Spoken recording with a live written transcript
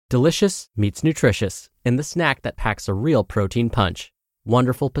Delicious meets nutritious in the snack that packs a real protein punch.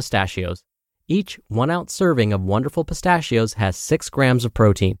 Wonderful Pistachios. Each 1-ounce serving of Wonderful Pistachios has 6 grams of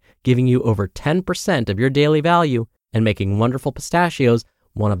protein, giving you over 10% of your daily value and making Wonderful Pistachios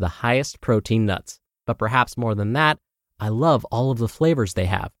one of the highest protein nuts. But perhaps more than that, I love all of the flavors they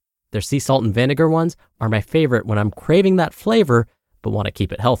have. Their sea salt and vinegar ones are my favorite when I'm craving that flavor but want to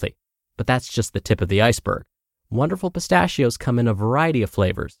keep it healthy. But that's just the tip of the iceberg. Wonderful Pistachios come in a variety of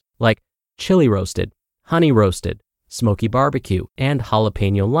flavors, like chili roasted, honey roasted, smoky barbecue, and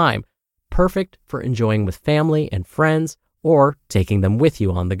jalapeno lime, perfect for enjoying with family and friends or taking them with you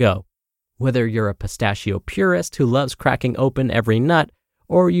on the go. Whether you're a pistachio purist who loves cracking open every nut,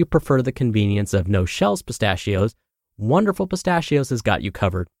 or you prefer the convenience of no-shells pistachios, Wonderful Pistachios has got you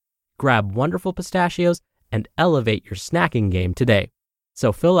covered. Grab Wonderful Pistachios and elevate your snacking game today.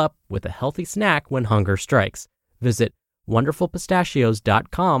 So fill up with a healthy snack when hunger strikes. Visit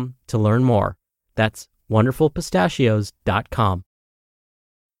wonderfulpistachios.com to learn more. That's wonderfulpistachios.com.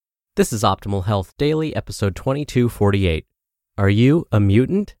 This is Optimal Health Daily, episode 2248. Are you a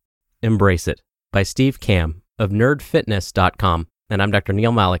mutant? Embrace It, by Steve Kamb of nerdfitness.com. And I'm Dr.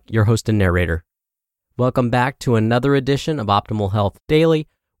 Neil Malik, your host and narrator. Welcome back to another edition of Optimal Health Daily,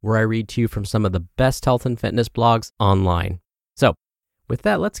 where I read to you from some of the best health and fitness blogs online. So, with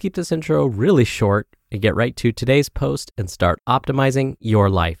that, let's keep this intro really short and get right to today's post and start optimizing your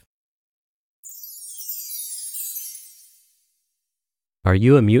life. Are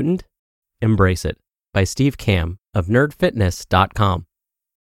you a mutant? Embrace It, by Steve Kamb of nerdfitness.com.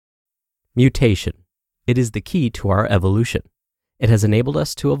 Mutation. It is the key to our evolution. It has enabled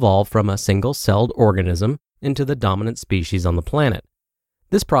us to evolve from a single-celled organism into the dominant species on the planet.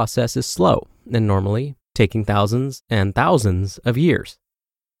 This process is slow and normally taking thousands and thousands of years.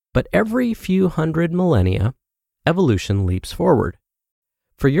 But every few hundred millennia, evolution leaps forward.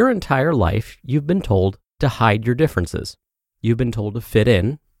 For your entire life, you've been told to hide your differences. You've been told to fit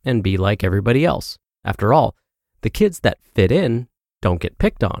in and be like everybody else. After all, the kids that fit in don't get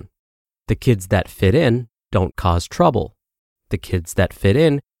picked on. The kids that fit in don't cause trouble. The kids that fit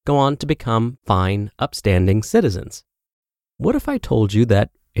in go on to become fine, upstanding citizens. What if I told you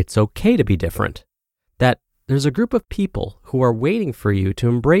that it's okay to be different? That there's a group of people who are waiting for you to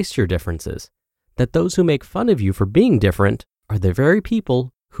embrace your differences? That those who make fun of you for being different are the very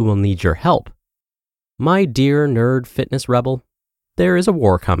people who will need your help? My dear nerd fitness rebel, there is a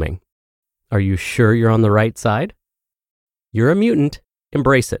war coming. Are you sure you're on the right side? You're a mutant.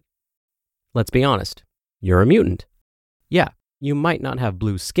 Embrace it. Let's be honest. You're a mutant. Yeah, you might not have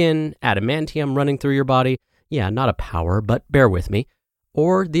blue skin, adamantium running through your body. Yeah, not a power, but bear with me.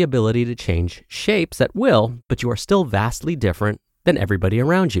 Or the ability to change shapes at will, but you are still vastly different than everybody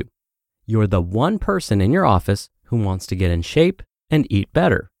around you. You're the one person in your office who wants to get in shape and eat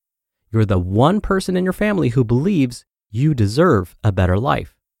better. You're the one person in your family who believes you deserve a better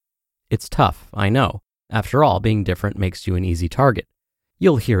life. It's tough, I know. After all, being different makes you an easy target.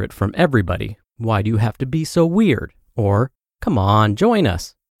 You'll hear it from everybody. Why do you have to be so weird? Or, come on, join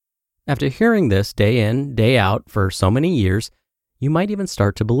us. After hearing this day in, day out for so many years, you might even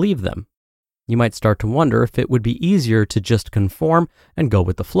start to believe them. You might start to wonder if it would be easier to just conform and go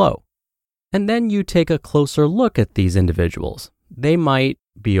with the flow. And then you take a closer look at these individuals. They might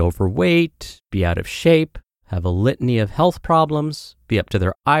be overweight, be out of shape, have a litany of health problems, be up to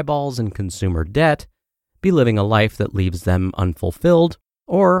their eyeballs in consumer debt, be living a life that leaves them unfulfilled,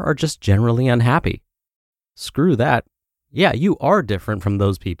 or are just generally unhappy. Screw that. Yeah, you are different from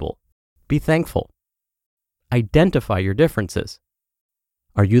those people. Be thankful. Identify your differences.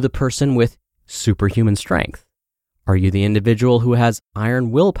 Are you the person with superhuman strength? Are you the individual who has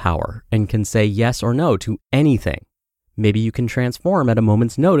iron willpower and can say yes or no to anything? Maybe you can transform at a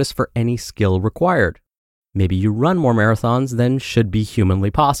moment's notice for any skill required. Maybe you run more marathons than should be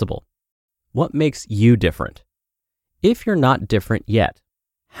humanly possible. What makes you different? If you're not different yet,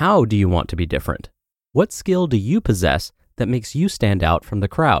 how do you want to be different? What skill do you possess that makes you stand out from the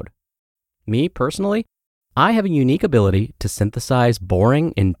crowd? Me, personally, I have a unique ability to synthesize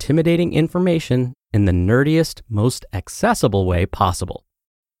boring, intimidating information in the nerdiest, most accessible way possible.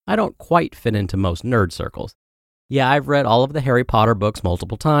 I don't quite fit into most nerd circles. Yeah, I've read all of the Harry Potter books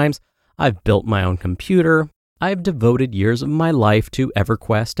multiple times. I've built my own computer. I've devoted years of my life to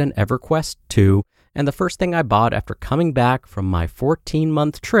EverQuest and EverQuest 2, and the first thing I bought after coming back from my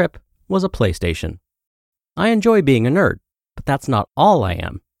 14-month trip was a PlayStation. I enjoy being a nerd, but that's not all I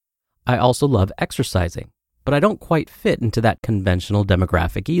am. I also love exercising, but I don't quite fit into that conventional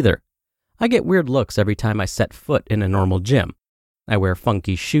demographic either. I get weird looks every time I set foot in a normal gym. I wear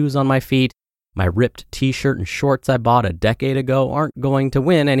funky shoes on my feet. My ripped t-shirt and shorts I bought a decade ago aren't going to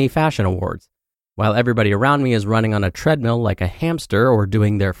win any fashion awards. While everybody around me is running on a treadmill like a hamster or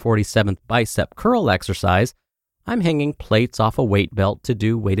doing their 47th bicep curl exercise, I'm hanging plates off a weight belt to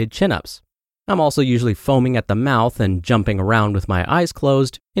do weighted chin-ups. I'm also usually foaming at the mouth and jumping around with my eyes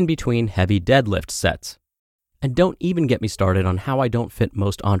closed in between heavy deadlift sets. And don't even get me started on how I don't fit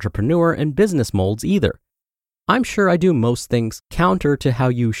most entrepreneur and business molds either. I'm sure I do most things counter to how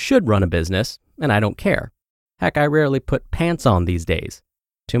you should run a business, and I don't care. Heck, I rarely put pants on these days.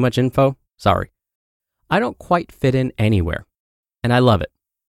 Too much info? Sorry. I don't quite fit in anywhere, and I love it.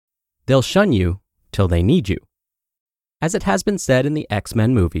 They'll shun you till they need you. As it has been said in the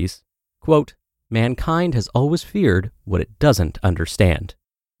X-Men movies, quote, mankind has always feared what it doesn't understand,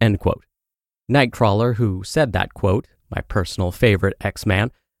 end quote. Nightcrawler, who said that quote, my personal favorite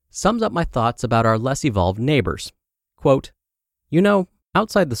X-Man, sums up my thoughts about our less evolved neighbors. Quote, you know,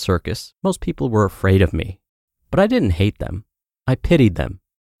 outside the circus, most people were afraid of me, but I didn't hate them. I pitied them.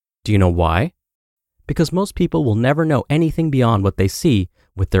 Do you know why? Because most people will never know anything beyond what they see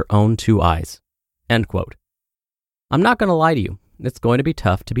with their own two eyes, end quote. I'm not going to lie to you. It's going to be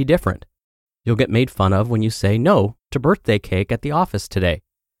tough to be different. You'll get made fun of when you say no to birthday cake at the office today.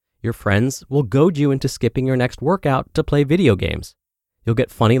 Your friends will goad you into skipping your next workout to play video games. You'll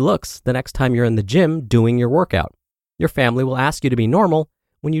get funny looks the next time you're in the gym doing your workout. Your family will ask you to be normal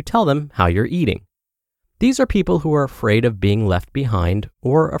when you tell them how you're eating. These are people who are afraid of being left behind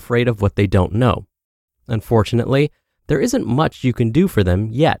or afraid of what they don't know. Unfortunately, there isn't much you can do for them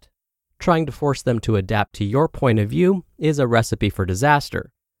yet. Trying to force them to adapt to your point of view is a recipe for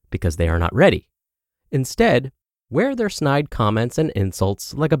disaster because they are not ready. Instead, wear their snide comments and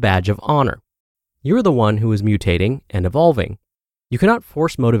insults like a badge of honor. You're the one who is mutating and evolving. You cannot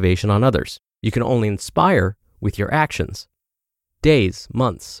force motivation on others. You can only inspire with your actions. Days,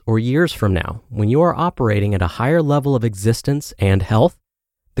 months, or years from now, when you are operating at a higher level of existence and health,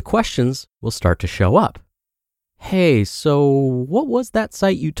 the questions will start to show up. Hey, so what was that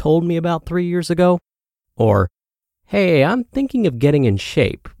site you told me about 3 years ago? Or, hey, I'm thinking of getting in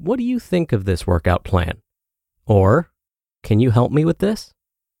shape. What do you think of this workout plan? Or, can you help me with this?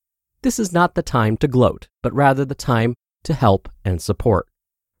 This is not the time to gloat, but rather the time to help and support.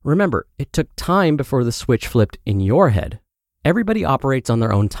 Remember, it took time before the switch flipped in your head. Everybody operates on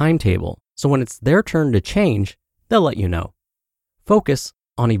their own timetable, so when it's their turn to change, they'll let you know. Focus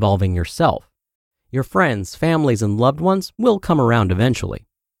on evolving yourself. Your friends, families, and loved ones will come around eventually.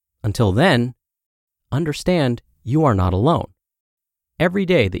 Until then, understand you are not alone. Every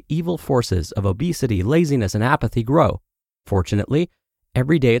day, the evil forces of obesity, laziness, and apathy grow. Fortunately,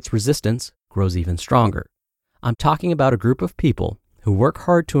 every day its resistance grows even stronger. I'm talking about a group of people who work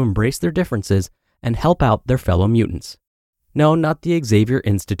hard to embrace their differences and help out their fellow mutants. No, not the Xavier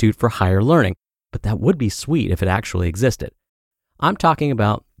Institute for Higher Learning, but that would be sweet if it actually existed. I'm talking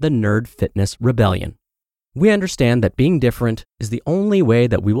about the Nerd Fitness Rebellion. We understand that being different is the only way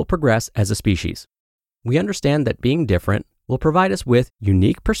that we will progress as a species. We understand that being different will provide us with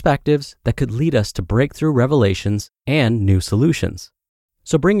unique perspectives that could lead us to breakthrough revelations and new solutions.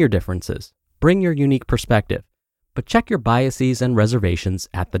 So bring your differences, bring your unique perspective, but check your biases and reservations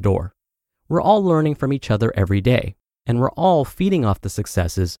at the door. We're all learning from each other every day, and we're all feeding off the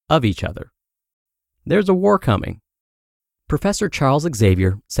successes of each other. There's a war coming. Professor Charles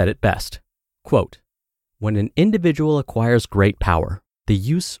Xavier said it best, quote, when an individual acquires great power, the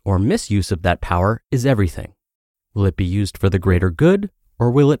use or misuse of that power is everything. Will it be used for the greater good,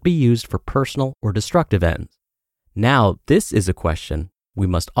 or will it be used for personal or destructive ends? Now, this is a question we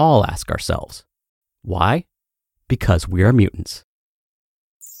must all ask ourselves. Why? Because we are mutants.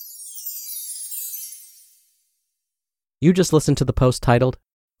 You just listened to the post titled,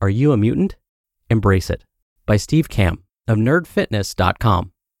 Are You a Mutant? Embrace It, by Steve Kamb of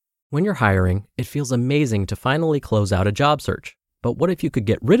nerdfitness.com. When you're hiring, it feels amazing to finally close out a job search. But what if you could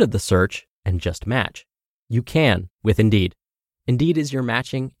get rid of the search and just match? You can with Indeed. Indeed is your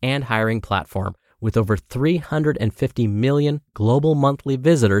matching and hiring platform with over 350 million global monthly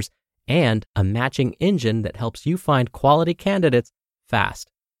visitors and a matching engine that helps you find quality candidates fast.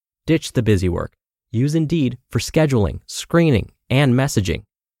 Ditch the busy work. Use Indeed for scheduling, screening, and messaging.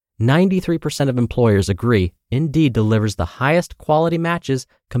 93% of employers agree Indeed delivers the highest quality matches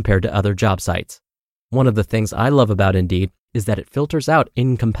compared to other job sites. One of the things I love about Indeed is that it filters out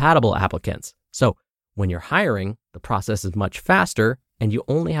incompatible applicants. So when you're hiring, the process is much faster and you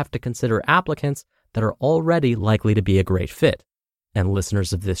only have to consider applicants that are already likely to be a great fit. And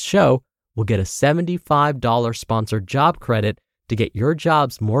listeners of this show will get a $75 sponsored job credit to get your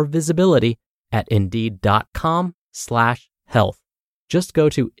jobs more visibility at Indeed.com/health. Just go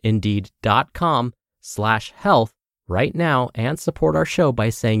to Indeed.com/health right now and support our show by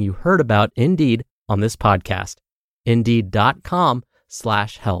saying you heard about Indeed on this podcast.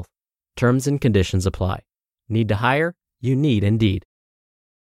 Indeed.com/health. Terms and conditions apply. Need to hire? You need Indeed.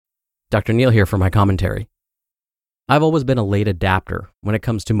 Dr. Neal here for my commentary. I've always been a late adapter when it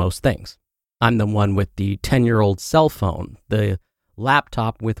comes to most things. I'm the one with the 10-year-old cell phone, the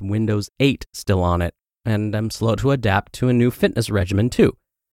laptop with Windows 8 still on it, and I'm slow to adapt to a new fitness regimen too.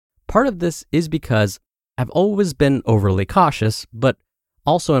 Part of this is because I've always been overly cautious, but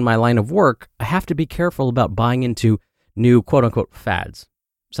also in my line of work, I have to be careful about buying into new quote-unquote fads.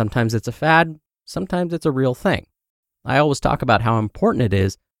 Sometimes it's a fad, sometimes it's a real thing. I always talk about how important it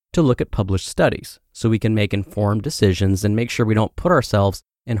is to look at published studies so we can make informed decisions and make sure we don't put ourselves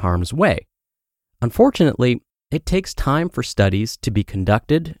in harm's way. Unfortunately, it takes time for studies to be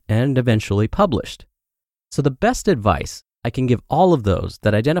conducted and eventually published. So the best advice I can give all of those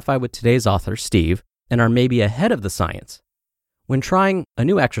that identify with today's author, Steve, and are maybe ahead of the science, when trying a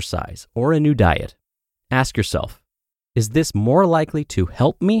new exercise or a new diet, ask yourself, is this more likely to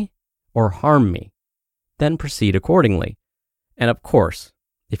help me or harm me? Then proceed accordingly. And of course,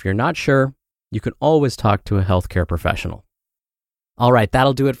 if you're not sure, you can always talk to a healthcare professional. All right,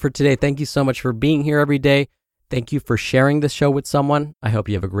 that'll do it for today. Thank you so much for being here every day. Thank you for sharing this show with someone. I hope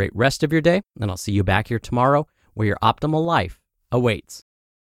you have a great rest of your day, and I'll see you back here tomorrow where your optimal life awaits.